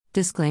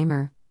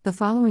Disclaimer: the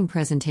following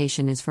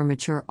presentation is for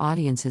mature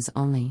audiences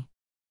only.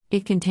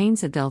 It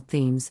contains adult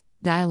themes,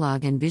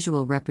 dialogue, and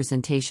visual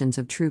representations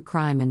of true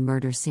crime and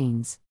murder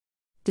scenes.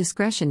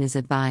 Discretion is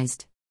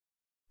advised.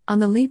 On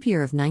the leap year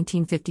of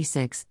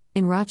 1956,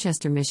 in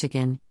Rochester,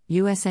 Michigan,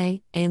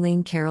 USA,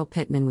 Aileen Carol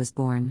Pittman was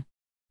born.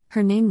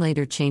 Her name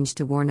later changed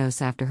to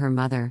Wuornos after her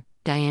mother,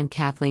 Diane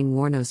Kathleen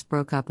Wuornos,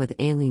 broke up with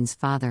Aileen's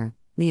father,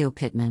 Leo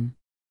Pittman.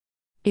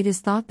 It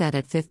is thought that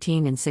at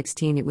 15 and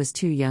 16 it was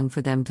too young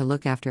for them to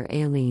look after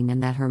Aileen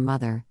and that her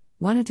mother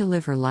wanted to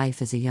live her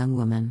life as a young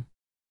woman.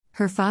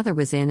 Her father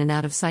was in and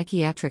out of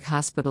psychiatric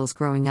hospitals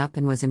growing up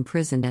and was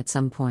imprisoned at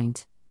some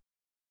point.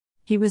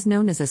 He was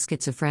known as a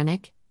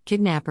schizophrenic,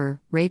 kidnapper,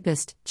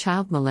 rapist,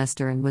 child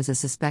molester, and was a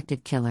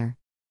suspected killer.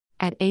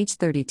 At age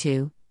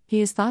 32,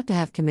 he is thought to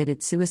have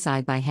committed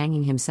suicide by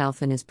hanging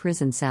himself in his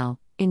prison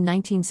cell in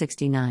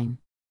 1969.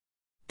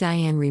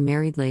 Diane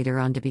remarried later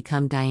on to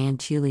become Diane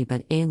Tuley,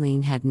 but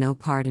Aileen had no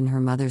part in her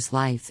mother's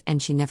life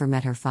and she never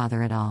met her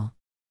father at all.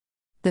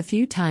 The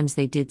few times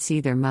they did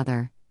see their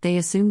mother, they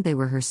assumed they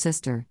were her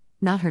sister,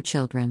 not her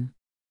children.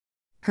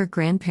 Her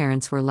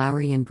grandparents were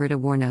Lowry and Britta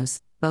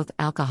Wuornos, both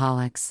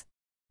alcoholics.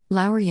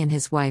 Lowry and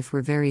his wife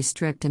were very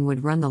strict and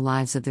would run the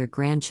lives of their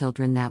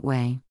grandchildren that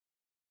way.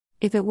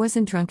 If it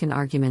wasn't drunken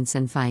arguments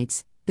and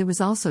fights, there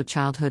was also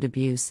childhood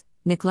abuse,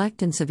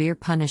 neglect, and severe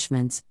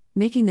punishments,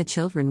 making the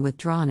children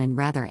withdrawn and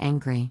rather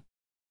angry.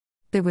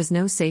 There was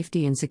no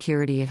safety and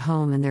security at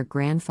home, and their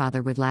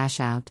grandfather would lash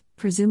out,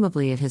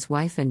 presumably at his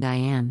wife and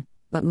Diane,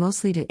 but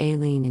mostly to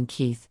Aileen and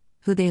Keith,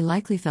 who they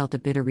likely felt a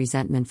bitter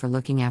resentment for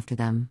looking after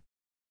them.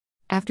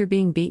 After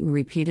being beaten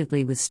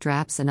repeatedly with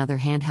straps and other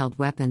handheld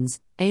weapons,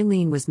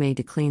 Aileen was made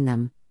to clean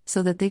them,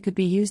 so that they could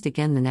be used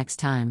again the next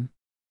time.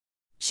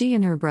 She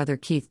and her brother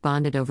Keith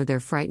bonded over their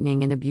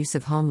frightening and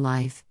abusive home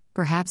life,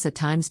 perhaps at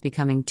times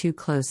becoming too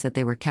close that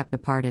they were kept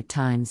apart at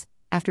times,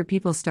 after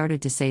people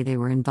started to say they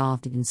were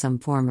involved in some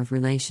form of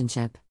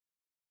relationship.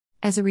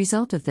 As a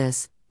result of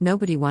this,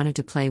 nobody wanted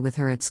to play with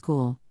her at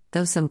school,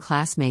 though some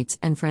classmates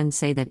and friends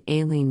say that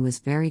Aileen was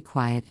very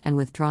quiet and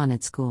withdrawn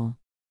at school.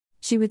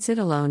 She would sit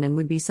alone and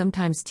would be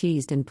sometimes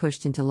teased and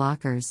pushed into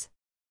lockers.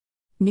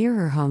 Near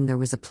her home there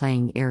was a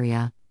playing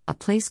area, a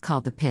place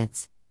called the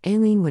Pits.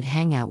 Aileen would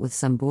hang out with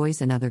some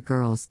boys and other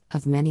girls,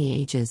 of many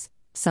ages,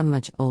 some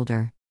much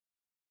older.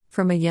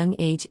 From a young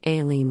age,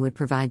 Aileen would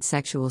provide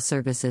sexual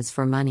services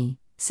for money,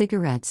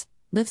 cigarettes,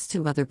 lifts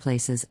to other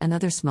places, and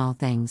other small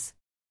things.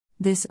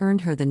 This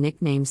earned her the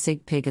nickname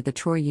Sig Pig at the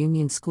Troy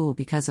Union School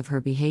because of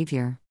her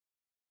behavior.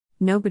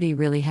 Nobody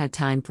really had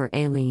time for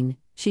Aileen.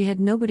 She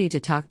had nobody to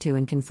talk to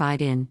and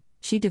confide in.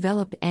 She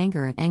developed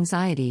anger and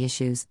anxiety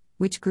issues,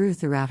 which grew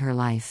throughout her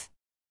life.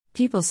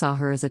 People saw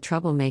her as a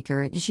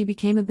troublemaker and she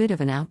became a bit of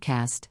an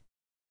outcast.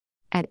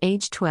 At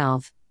age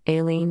 12,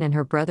 Aileen and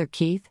her brother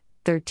Keith,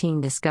 13,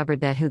 discovered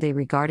that who they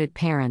regarded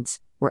parents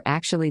were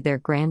actually their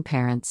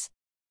grandparents.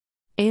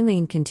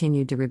 Aileen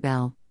continued to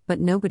rebel, but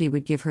nobody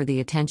would give her the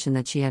attention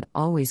that she had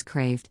always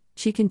craved.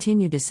 She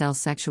continued to sell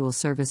sexual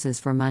services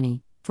for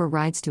money, for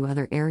rides to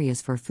other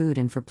areas, for food,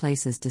 and for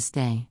places to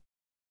stay.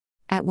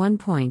 At one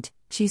point,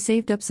 she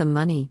saved up some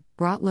money,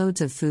 brought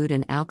loads of food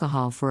and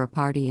alcohol for a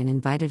party, and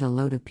invited a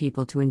load of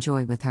people to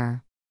enjoy with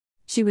her.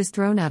 She was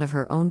thrown out of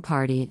her own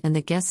party and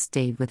the guests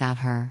stayed without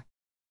her.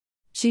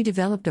 She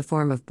developed a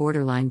form of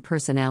borderline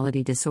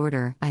personality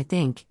disorder, I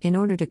think, in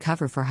order to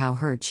cover for how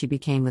hurt she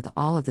became with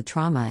all of the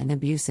trauma and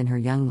abuse in her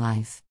young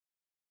life.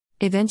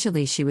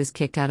 Eventually she was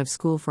kicked out of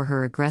school for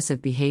her aggressive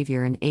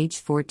behavior, and aged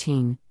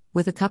 14,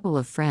 with a couple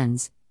of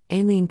friends,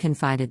 Aileen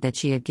confided that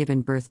she had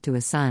given birth to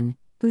a son,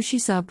 who she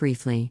saw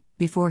briefly,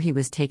 before he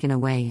was taken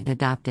away and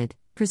adopted,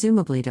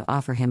 presumably to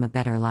offer him a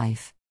better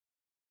life.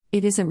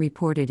 It isn't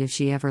reported if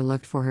she ever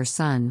looked for her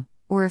son,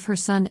 or if her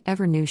son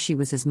ever knew she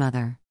was his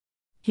mother.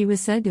 He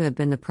was said to have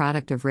been the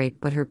product of rape,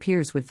 but her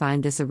peers would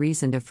find this a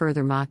reason to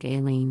further mock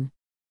Aileen.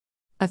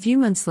 A few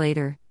months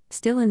later,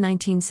 still in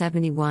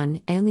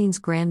 1971, Aileen's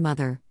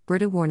grandmother,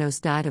 Britta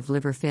Wuornos, died of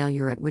liver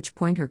failure, at which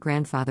point her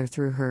grandfather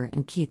threw her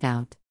and Keith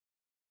out.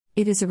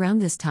 It is around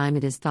this time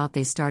it is thought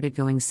they started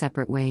going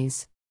separate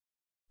ways.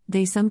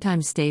 They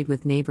sometimes stayed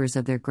with neighbors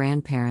of their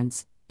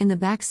grandparents, in the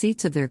back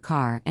seats of their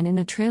car and in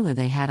a trailer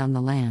they had on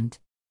the land.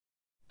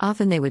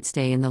 Often they would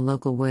stay in the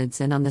local woods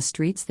and on the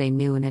streets they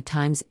knew, and at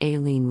times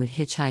Aileen would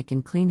hitchhike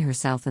and clean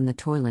herself in the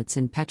toilets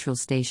in petrol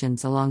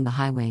stations along the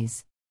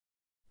highways.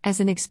 As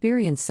an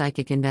experienced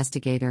psychic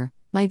investigator,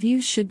 my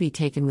views should be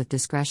taken with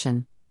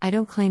discretion. I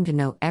don't claim to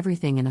know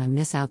everything and I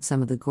miss out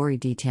some of the gory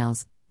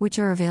details, which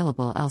are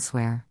available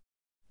elsewhere.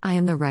 I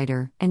am the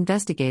writer,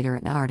 investigator,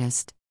 and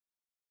artist.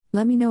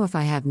 Let me know if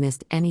I have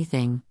missed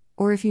anything,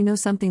 or if you know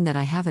something that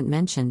I haven't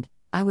mentioned.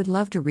 I would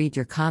love to read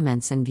your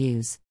comments and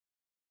views.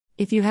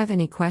 If you have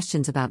any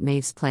questions about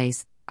Maeve's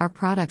Place, our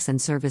products and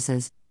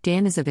services,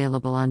 Dan is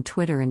available on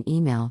Twitter and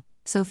email,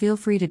 so feel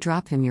free to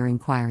drop him your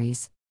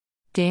inquiries.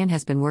 Dan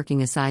has been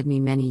working aside me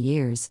many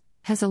years,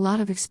 has a lot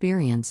of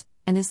experience,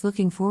 and is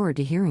looking forward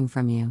to hearing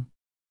from you.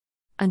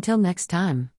 Until next time.